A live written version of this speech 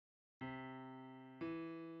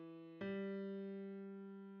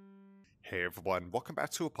Hey everyone, welcome back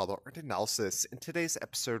to Apollo Art Analysis. In today's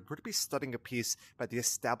episode, we're going to be studying a piece by the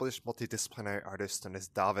established multidisciplinary artist known as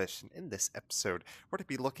Davish. And in this episode, we're going to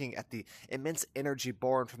be looking at the immense energy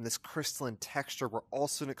born from this crystalline texture. We're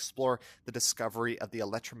also going to explore the discovery of the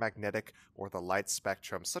electromagnetic or the light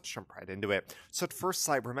spectrum. So let's jump right into it. So at first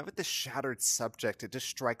sight, remember this shattered subject. It just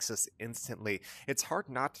strikes us instantly. It's hard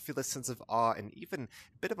not to feel a sense of awe and even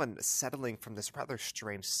a bit of unsettling from this rather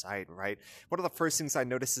strange sight, right? One of the first things I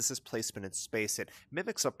noticed is this placement in space. It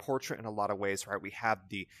mimics a portrait in a lot of ways, right? We have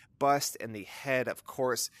the bust and the head, of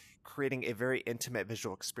course, creating a very intimate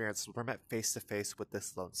visual experience. We're met face to face with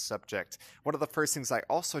this lone subject. One of the first things I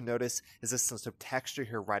also notice is this sense of texture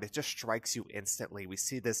here, right? It just strikes you instantly. We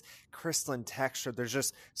see this crystalline texture. There's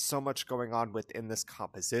just so much going on within this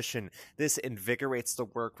composition. This invigorates the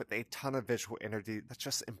work with a ton of visual energy that's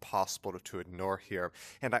just impossible to ignore here.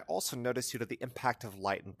 And I also notice, the impact of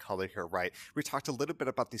light and color here, right? We talked a little bit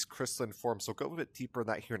about these crystalline forms. We'll go a bit deeper in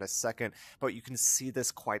that here in a second, but you can see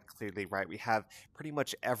this quite clearly, right? We have pretty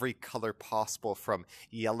much every color possible, from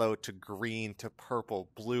yellow to green to purple,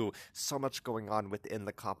 blue, so much going on within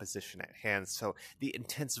the composition at hand. So the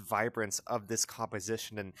intense vibrance of this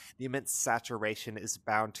composition and the immense saturation is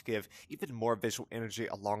bound to give even more visual energy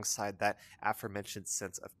alongside that aforementioned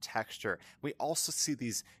sense of texture. We also see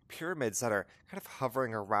these pyramids that are kind of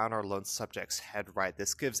hovering around our lone subject's head, right?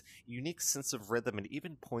 This gives a unique sense of rhythm and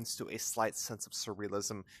even points to a slight sense of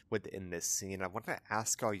surrealism within this scene. I want to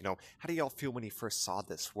ask y'all, how do y'all feel when you first saw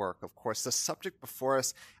this work? Of course, the subject before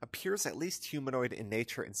us appears at least humanoid in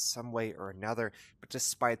nature in some way or another, but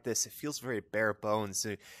despite this, it feels very bare bones.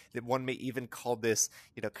 That one may even call this,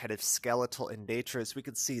 kind of skeletal in nature. As we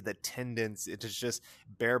can see, the tendons, it is just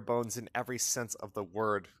bare bones in every sense of the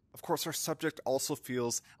word. Of course, our subject also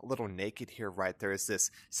feels a little naked here, right? There is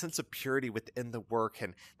this sense of purity within the work,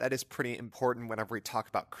 and that is pretty important whenever we talk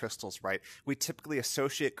about crystals, right? We typically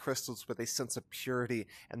associate crystals with a sense of purity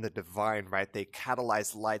and the divine, right? They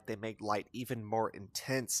catalyze light, they make light even more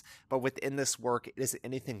intense, but within this work, it is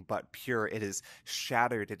anything but pure. It is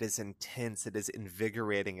shattered, it is intense, it is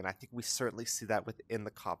invigorating, and I think we certainly see that within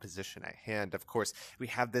the composition at hand. Of course, we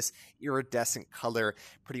have this iridescent color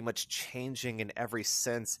pretty much changing in every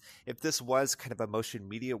sense. If this was kind of a motion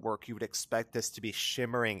media work, you would expect this to be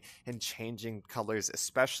shimmering and changing colors,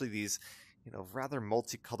 especially these, rather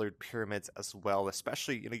multicolored pyramids as well.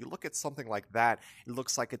 Especially, you look at something like that, it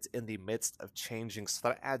looks like it's in the midst of changing, so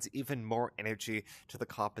that adds even more energy to the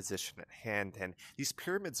composition at hand. And these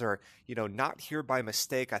pyramids are, not here by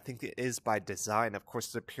mistake. I think it is by design. Of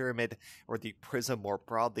course, the pyramid, or the prism more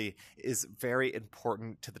broadly, is very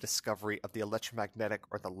important to the discovery of the electromagnetic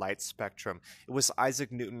or the light spectrum. It was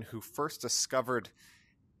Isaac Newton who first discovered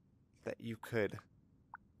that you could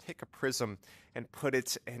take a prism and put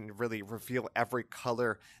it and really reveal every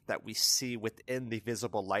color that we see within the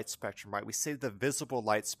visible light spectrum, right? We say the visible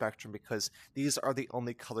light spectrum because these are the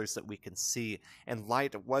only colors that we can see, and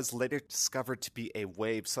light was later discovered to be a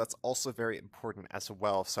wave, so that's also very important as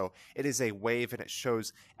well. So it is a wave, and it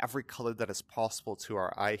shows every color that is possible to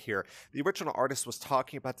our eye here. The original artist was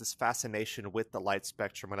talking about this fascination with the light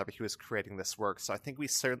spectrum whenever he was creating this work, so I think we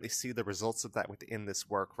certainly see the results of that within this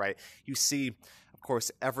work, right? You see, of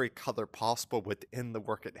course, every color possible within the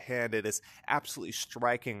work at hand. It is absolutely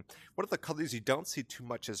striking. One of the colors you don't see too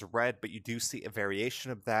much is red, but you do see a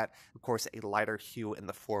variation of that. Of course, a lighter hue in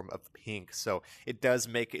the form of pink. So it does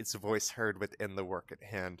make its voice heard within the work at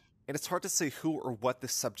hand. And it's hard to say who or what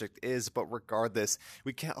this subject is, but regardless,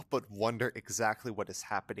 we can't help but wonder exactly what is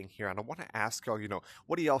happening here. And I want to ask y'all,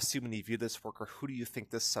 what do y'all see when you view this work, or who do you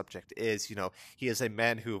think this subject is? He is a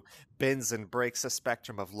man who bends and breaks the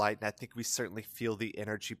spectrum of light, and I think we certainly feel the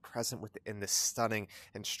energy present within this stunning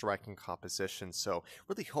and striking composition. So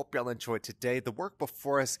really hope y'all enjoyed today. The work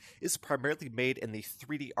before us is primarily made in the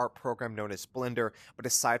 3D art program known as Blender, but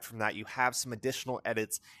aside from that, you have some additional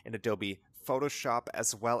edits in Adobe Photoshop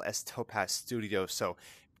as well as Topaz Studio. So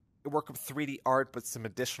a work of 3D art, but some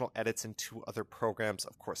additional edits in two other programs,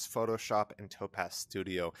 of course, Photoshop and Topaz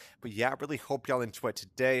Studio. But yeah, I really hope y'all enjoyed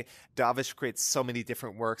today. Davish creates so many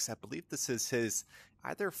different works. I believe this is his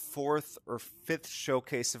either fourth or fifth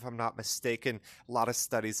showcase, if I'm not mistaken. A lot of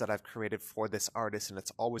studies that I've created for this artist, and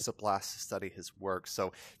it's always a blast to study his work. So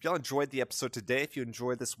if y'all enjoyed the episode today, if you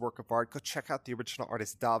enjoyed this work of art, go check out the original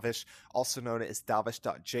artist Davish, also known as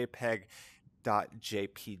Davish.jpg.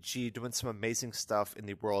 Davish.jpg, doing some amazing stuff in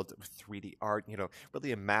the world of 3D art,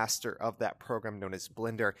 really a master of that program known as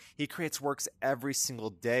Blender. He creates works every single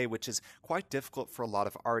day, which is quite difficult for a lot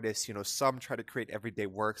of artists. Some try to create everyday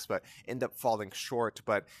works but end up falling short,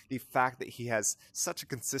 but the fact that he has such a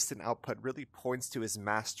consistent output really points to his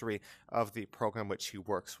mastery of the program which he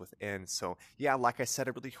works within. So yeah, like I said,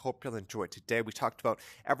 I really hope you'll enjoy it. Today we talked about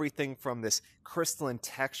everything from this crystalline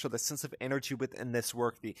texture, the sense of energy within this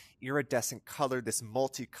work, the iridescent color, this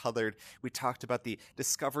multicolored. We talked about the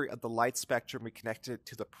discovery of the light spectrum. We connected it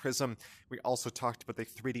to the prism. We also talked about the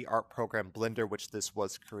 3D art program Blender, which this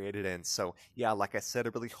was created in. So yeah, like I said,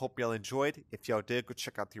 I really hope y'all enjoyed. If y'all did, go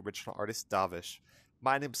check out the original artist Davish.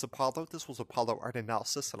 My name is Apollo. This was Apollo Art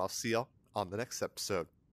Analysis, and I'll see y'all on the next episode.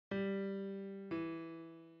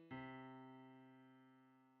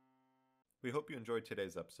 We hope you enjoyed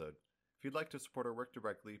today's episode. If you'd like to support our work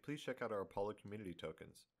directly, please check out our Apollo community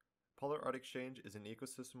tokens. Apollo Art Exchange is an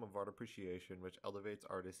ecosystem of art appreciation which elevates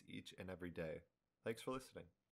artists each and every day. Thanks for listening.